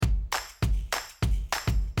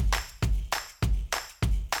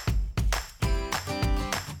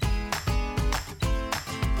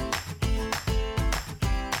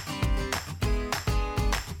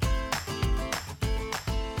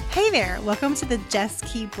Hey there, welcome to the Just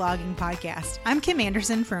Keep Blogging podcast. I'm Kim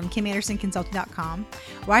Anderson from KimAndersonConsulting.com,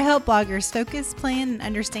 where I help bloggers focus, plan, and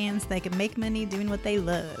understand so they can make money doing what they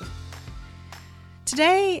love.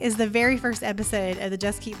 Today is the very first episode of the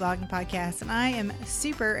Just Keep Blogging podcast, and I am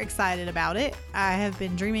super excited about it. I have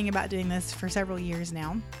been dreaming about doing this for several years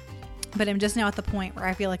now, but I'm just now at the point where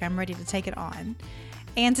I feel like I'm ready to take it on.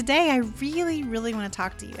 And today I really want to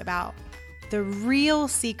talk to you about the real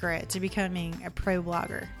secret to becoming a pro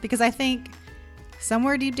blogger, because I think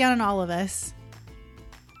somewhere deep down in all of us,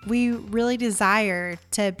 we really desire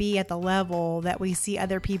to be at the level that we see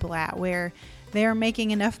other people at, where they're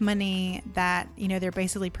making enough money that, they're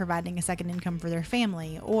basically providing a second income for their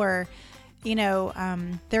family, or,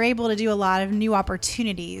 they're able to do a lot of new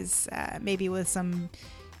opportunities, maybe with some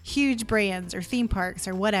huge brands or theme parks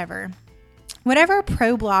or whatever a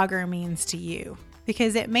pro blogger means to you.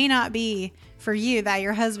 Because it may not be for you that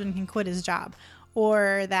your husband can quit his job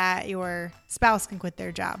or that your spouse can quit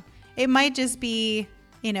their job. It might just be,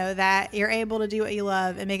 that you're able to do what you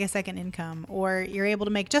love and make a second income, or you're able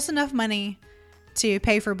to make just enough money to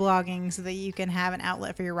pay for blogging so that you can have an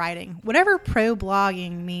outlet for your writing. Whatever pro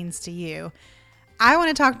blogging means to you, I want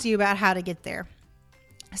to talk to you about how to get there.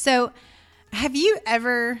 So, have you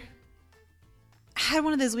ever had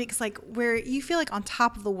one of those weeks where you feel like on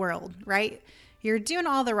top of the world, right? You're doing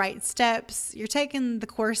all the right steps. You're taking the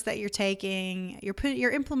course that you're taking. You're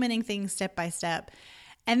implementing things step by step.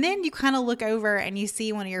 And then you kind of look over and you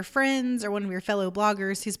see one of your friends or one of your fellow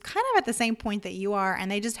bloggers who's kind of at the same point that you are, and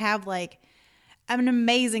they just have an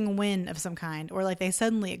amazing win of some kind, or they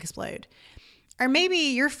suddenly explode. Or maybe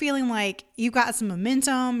you're feeling like you've got some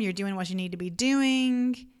momentum, you're doing what you need to be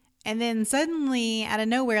doing, and then suddenly out of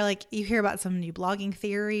nowhere, you hear about some new blogging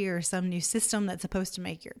theory or some new system that's supposed to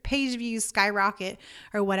make your page views skyrocket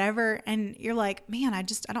or whatever. And you're like, man, I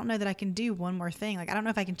don't know that I can do one more thing. I don't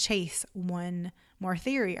know if I can chase one more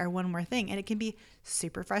theory or one more thing. And it can be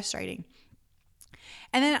super frustrating.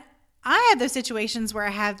 And then I have those situations where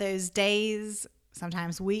I have those days,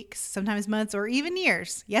 sometimes weeks, sometimes months, or even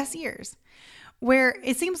years. Yes, years, where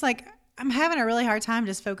it seems like I'm having a really hard time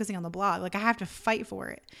just focusing on the blog. I have to fight for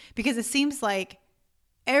it because it seems like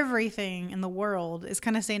everything in the world is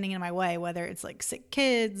kind of standing in my way, whether it's sick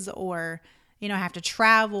kids or, I have to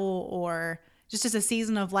travel, or just as a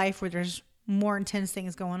season of life where there's more intense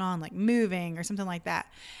things going on, like moving or something like that.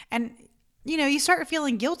 And, you start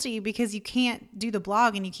feeling guilty because you can't do the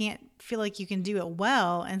blog and you can't feel like you can do it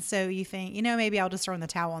well. And so you think, maybe I'll just throw in the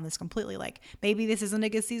towel on this completely. Maybe this isn't a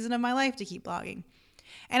good season of my life to keep blogging.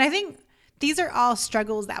 And I think these are all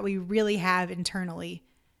struggles that we really have internally.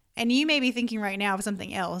 And you may be thinking right now of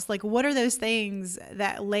something else. What are those things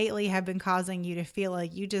that lately have been causing you to feel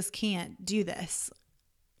like you just can't do this?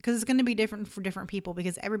 Because it's going to be different for different people,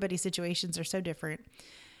 because everybody's situations are so different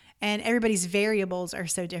and everybody's variables are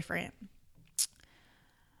so different.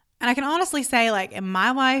 And I can honestly say, in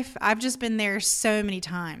my life, I've just been there so many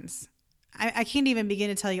times. I can't even begin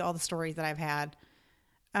to tell you all the stories that I've had.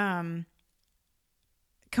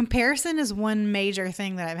 Comparison is one major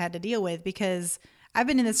thing that I've had to deal with, because I've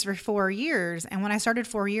been in this for 4 years. And when I started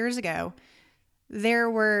 4 years ago, there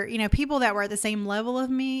were, people that were at the same level as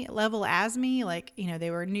me,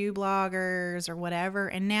 they were new bloggers or whatever.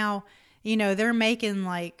 And now, they're making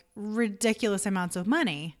ridiculous amounts of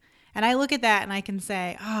money. And I look at that and I can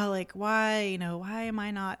say, why am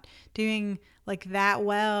I not doing that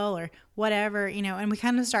well or whatever, and we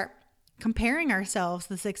kind of start comparing ourselves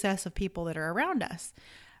to the success of people that are around us.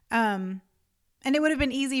 And it would have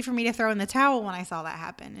been easy for me to throw in the towel when I saw that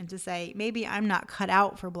happen and to say, maybe I'm not cut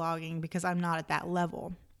out for blogging because I'm not at that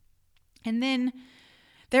level. And then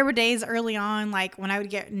there were days early on, when I would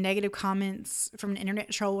get negative comments from an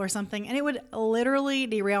internet troll or something, and it would literally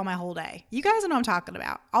derail my whole day. You guys know what I'm talking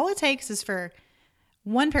about. All it takes is for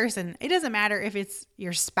one person. It doesn't matter if it's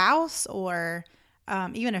your spouse or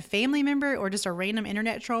even a family member or just a random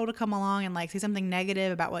internet troll to come along and say something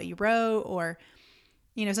negative about what you wrote, or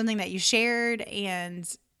something that you shared,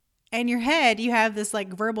 and in your head you have this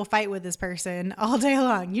verbal fight with this person all day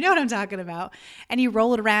long. You know what I'm talking about. And you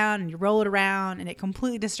roll it around and you roll it around, and it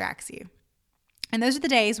completely distracts you. And those are the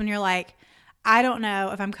days when you're like, I don't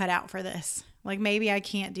know if I'm cut out for this. Maybe I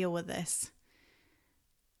can't deal with this.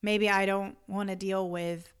 Maybe I don't want to deal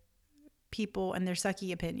with people and their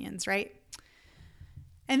sucky opinions, right?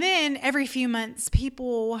 And then every few months,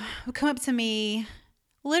 people would come up to me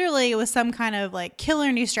literally with some kind of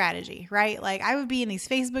killer new strategy, right? I would be in these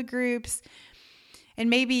Facebook groups,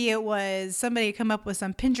 and maybe it was somebody come up with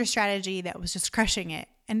some Pinterest strategy that was just crushing it.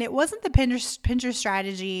 And it wasn't the Pinterest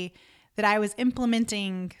strategy that I was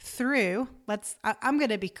implementing through. I'm going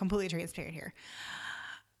to be completely transparent here.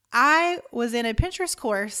 I was in a Pinterest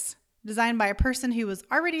course designed by a person who was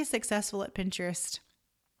already successful at Pinterest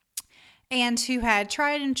and who had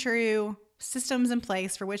tried and true systems in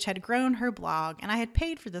place for which had grown her blog, and I had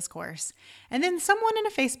paid for this course. And then someone in a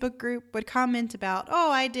Facebook group would comment about, oh,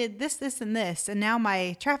 I did this, this, and this, and now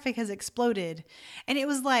my traffic has exploded. And it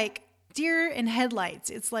was like deer in headlights.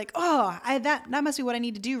 It's like, oh, that must be what I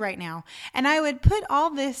need to do right now. And I would put all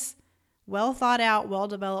this well thought out, well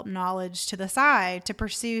developed knowledge to the side to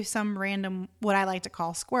pursue some random, what I like to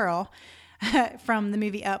call squirrel from the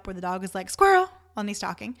movie Up, where the dog is like, squirrel, when he's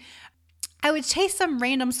talking. I would chase some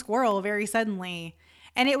random squirrel very suddenly,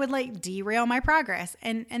 and it would like derail my progress.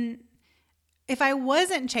 And if I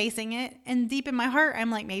wasn't chasing it, and deep in my heart, I'm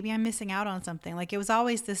like, maybe I'm missing out on something. Like, it was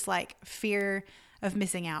always this like fear of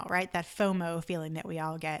missing out, right? That FOMO feeling that we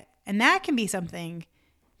all get. And that can be something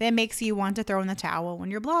that makes you want to throw in the towel when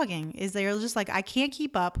you're blogging, is they're just like, I can't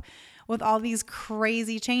keep up with all these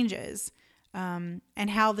crazy changes. And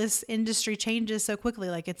how this industry changes so quickly.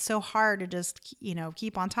 Like, it's so hard to just,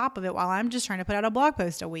 keep on top of it while I'm just trying to put out a blog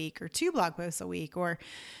post a week or 2 blog posts a week, or,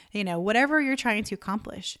 whatever you're trying to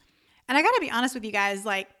accomplish. And I got to be honest with you guys,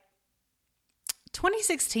 like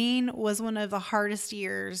 2016 was one of the hardest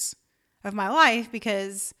years of my life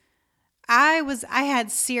because I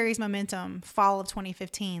had serious momentum fall of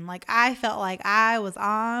 2015. Like, I felt like I was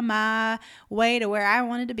on my way to where I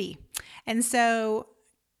wanted to be. And so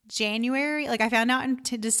January, like I found out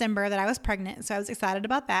into December that I was pregnant. So I was excited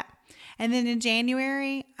about that. And then in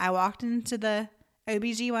January, I walked into the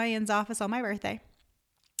OBGYN's office on my birthday.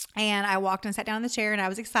 And I walked and sat down in the chair, and I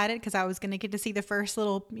was excited because I was going to get to see the first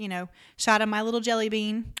little, shot of my little jelly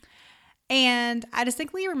bean. And I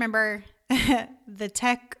distinctly remember the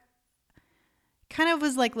tech kind of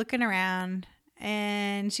was like looking around,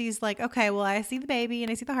 and she's like, okay, well, I see the baby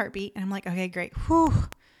and I see the heartbeat. And I'm like, okay, great. Whew,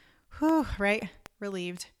 right?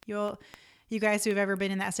 Relieved. You guys who have ever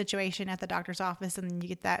been in that situation at the doctor's office, and you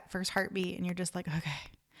get that first heartbeat and you're just like,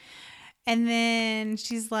 okay. And then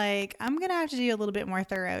she's like, I'm going to have to do a little bit more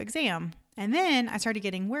thorough exam. And then I started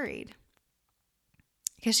getting worried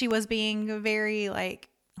because she was being very like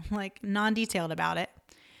non-detailed about it.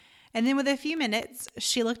 And then with a few minutes,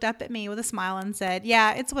 she looked up at me with a smile and said,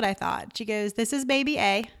 yeah, it's what I thought. She goes, this is baby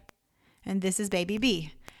A and this is baby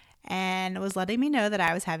B. And was letting me know that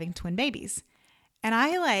I was having twin babies. And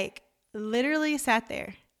I like literally sat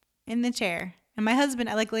there in the chair, and my husband,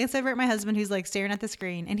 I like glanced over at my husband who's like staring at the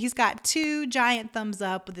screen, and he's got 2 giant thumbs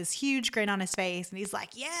up with this huge grin on his face. And he's like,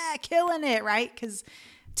 yeah, killing it. Right. 'Cause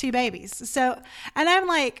 2 babies. So, and I'm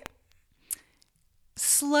like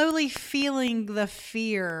slowly feeling the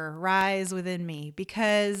fear rise within me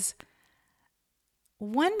because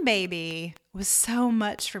one baby was so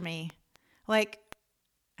much for me. Like,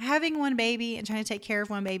 having one baby and trying to take care of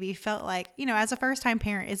one baby felt like, as a first-time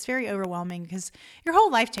parent, it's very overwhelming because your whole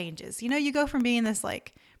life changes. You go from being this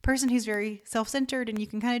like person who's very self-centered and you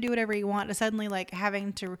can kind of do whatever you want to suddenly like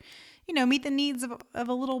having to, meet the needs of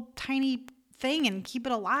a little tiny thing and keep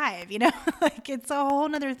it alive, like it's a whole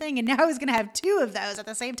nother thing. And now I was going to have 2 of those at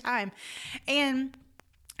the same time. And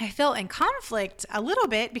I felt in conflict a little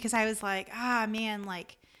bit because I was like, man,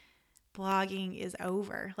 like, blogging is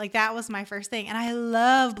over. Like, that was my first thing. And I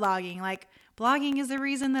love blogging. Like, blogging is the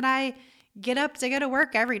reason that I get up to go to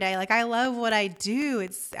work every day. Like, I love what I do.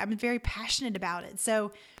 I'm very passionate about it.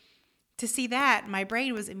 So to see that, my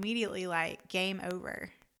brain was immediately like, game over.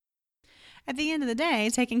 At the end of the day,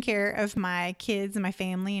 taking care of my kids and my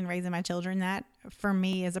family and raising my children, that for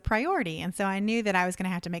me is a priority. And so I knew that I was going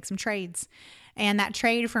to have to make some trades. And that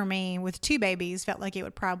trade for me with 2 babies felt like it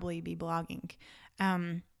would probably be blogging.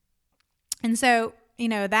 And so,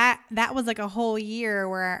 that was like a whole year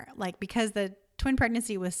where like, because the twin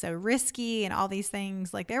pregnancy was so risky and all these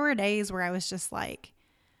things, like there were days where I was just like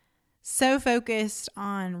so focused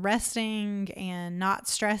on resting and not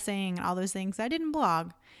stressing and all those things. I didn't blog.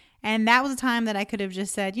 And that was a time that I could have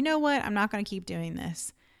just said, you know what, I'm not going to keep doing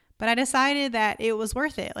this. But I decided that it was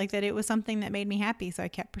worth it, like that it was something that made me happy. So I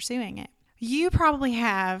kept pursuing it. You probably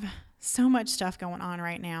have so much stuff going on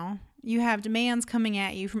right now. You have demands coming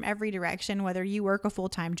at you from every direction, whether you work a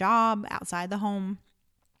full-time job outside the home,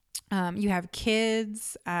 you have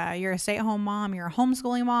kids, you're a stay-at-home mom, you're a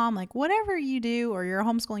homeschooling mom, like whatever you do, or you're a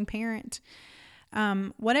homeschooling parent,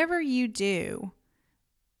 whatever you do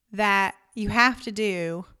that you have to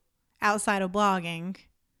do outside of blogging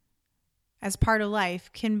as part of life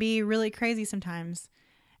can be really crazy sometimes.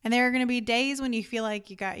 And there are going to be days when you feel like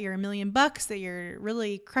you're $1 million, that you're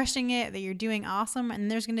really crushing it, that you're doing awesome. And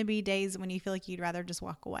there's going to be days when you feel like you'd rather just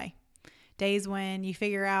walk away. days when you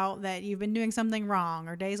figure out that you've been doing something wrong,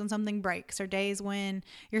 or days when something breaks, or days when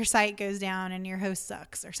your site goes down and your host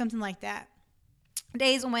sucks, or something like that.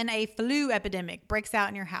 Days when a flu epidemic breaks out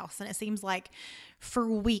in your house and it seems like for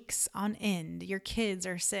weeks on end your kids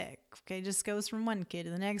are sick. Okay, it just goes from one kid to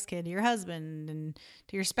the next kid, to your husband and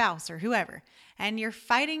to your spouse or whoever. And you're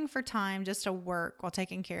fighting for time just to work while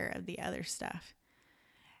taking care of the other stuff.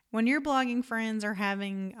 When your blogging friends are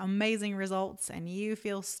having amazing results and you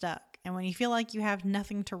feel stuck, and when you feel like you have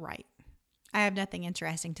nothing to write, I have nothing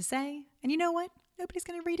interesting to say, and you know what? Nobody's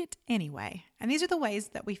going to read it anyway. And these are the ways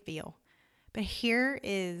that we feel. But here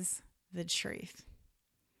is the truth.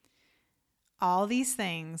 All these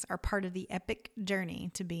things are part of the epic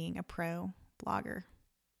journey to being a pro blogger.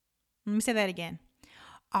 Let me say that again.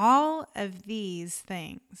 All of these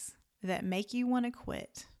things that make you want to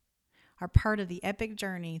quit are part of the epic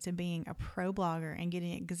journey to being a pro blogger and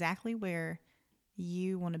getting exactly where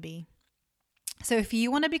you want to be. So if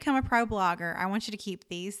you want to become a pro blogger, I want you to keep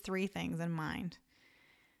these 3 things in mind.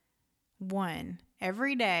 1,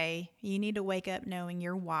 every day you need to wake up knowing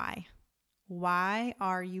your why. Why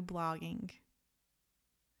are you blogging?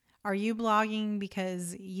 Are you blogging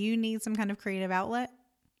because you need some kind of creative outlet?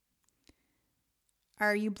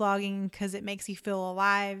 Are you blogging because it makes you feel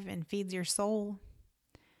alive and feeds your soul?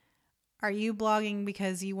 Are you blogging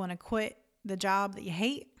because you want to quit the job that you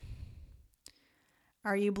hate?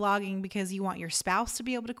 Are you blogging because you want your spouse to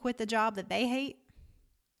be able to quit the job that they hate?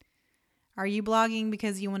 Are you blogging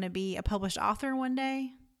because you want to be a published author one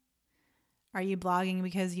day? Are you blogging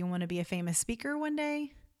because you want to be a famous speaker one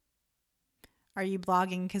day? Are you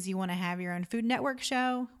blogging because you want to have your own Food Network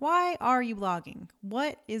show? Why are you blogging?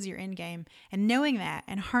 What is your end game? And knowing that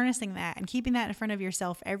and harnessing that and keeping that in front of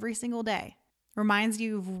yourself every single day reminds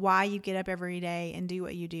you of why you get up every day and do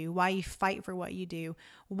what you do, why you fight for what you do,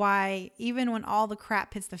 why even when all the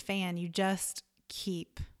crap hits the fan, you just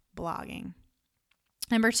keep blogging.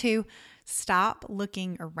 Number 2, stop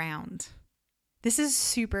looking around. This is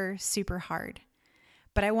super, super hard,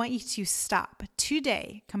 but I want you to stop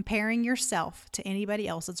today comparing yourself to anybody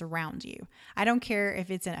else that's around you. I don't care if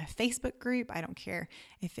it's in a Facebook group. I don't care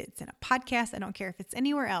if it's in a podcast. I don't care if it's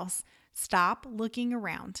anywhere else. Stop looking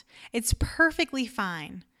around. It's perfectly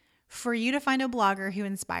fine for you to find a blogger who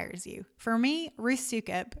inspires you. For me, Ruth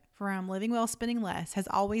Soukup from Living Well, Spending Less has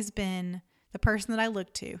always been the person that I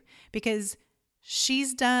look to because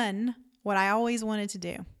she's done what I always wanted to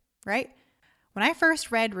do, right? When I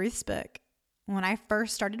first read Ruth's book, when I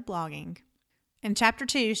first started blogging, in chapter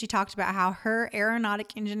 2, she talked about how her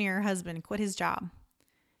aeronautic engineer husband quit his job.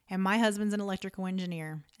 And my husband's an electrical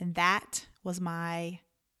engineer. And that was my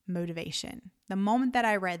motivation. The moment that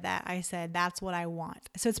I read that, I said, that's what I want.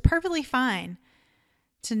 So it's perfectly fine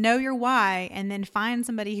to know your why and then find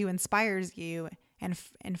somebody who inspires you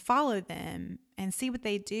and follow them and see what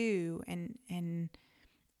they do and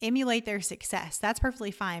emulate their success. That's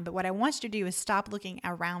perfectly fine. But what I want you to do is stop looking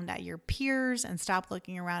around at your peers and stop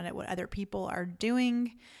looking around at what other people are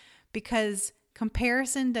doing, because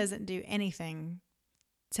comparison doesn't do anything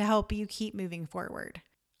to help you keep moving forward.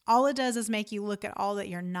 All it does is make you look at all that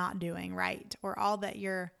you're not doing right or all that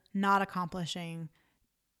you're not accomplishing.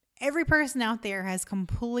 Every person out there has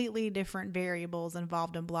completely different variables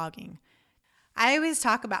involved in blogging. I always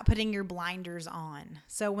talk about putting your blinders on.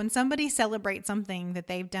 So when somebody celebrates something that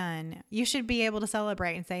they've done, you should be able to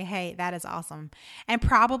celebrate and say, hey, that is awesome. And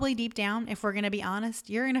probably deep down, if we're going to be honest,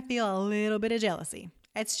 you're going to feel a little bit of jealousy.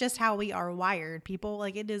 It's just how we are wired, people.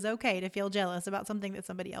 Like, it is okay to feel jealous about something that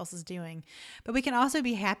somebody else is doing. But we can also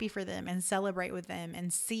be happy for them and celebrate with them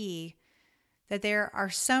and see that there are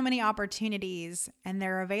so many opportunities and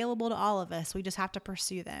they're available to all of us. We just have to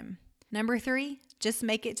pursue them. Number 3, just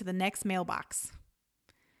make it to the next mailbox.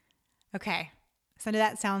 Okay, so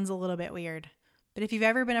that sounds a little bit weird, but if you've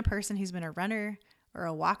ever been a person who's been a runner or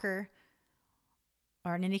a walker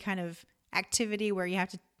or in any kind of activity where you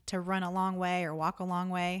have to run a long way or walk a long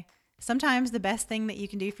way, sometimes the best thing that you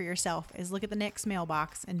can do for yourself is look at the next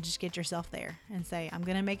mailbox and just get yourself there and say, I'm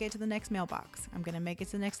going to make it to the next mailbox. I'm going to make it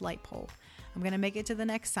to the next light pole. I'm going to make it to the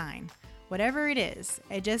next sign. Whatever it is,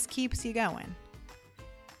 it just keeps you going.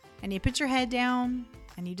 And you put your head down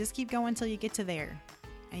and you just keep going until you get to there.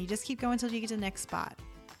 And you just keep going until you get to the next spot.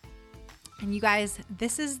 And you guys,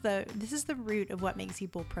 this is the root of what makes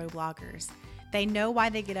people pro bloggers. They know why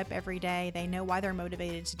they get up every day. They know why they're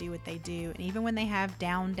motivated to do what they do. And even when they have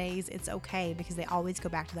down days, it's okay because they always go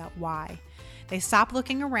back to that why. They stop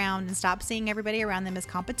looking around and stop seeing everybody around them as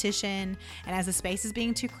competition and as the space is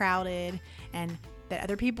being too crowded and that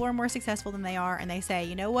other people are more successful than they are. And they say,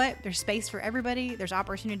 you know what? There's space for everybody. There's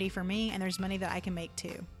opportunity for me and there's money that I can make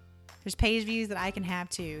too. There's page views that I can have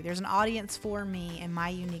too. There's an audience for me and my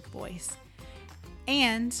unique voice.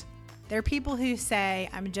 And there are people who say,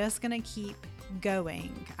 I'm just going to keep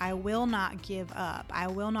going. I will not give up. I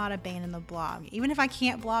will not abandon the blog. Even if I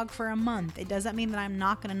can't blog for a month, it doesn't mean that I'm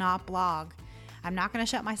not going to not blog. I'm not going to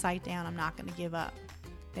shut my site down. I'm not going to give up.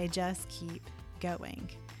 They just keep going.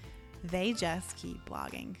 They just keep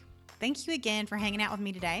blogging. Thank you again for hanging out with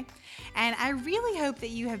me today. And I really hope that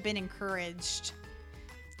you have been encouraged.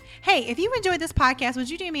 Hey, if you enjoyed this podcast, would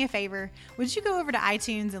you do me a favor? Would you go over to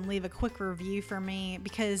iTunes and leave a quick review for me?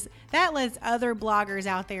 Because that lets other bloggers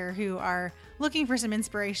out there who are looking for some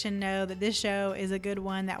inspiration know that this show is a good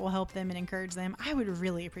one that will help them and encourage them. I would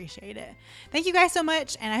really appreciate it. Thank you guys so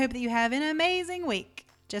much, and I hope that you have an amazing week.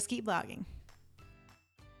 Just keep blogging.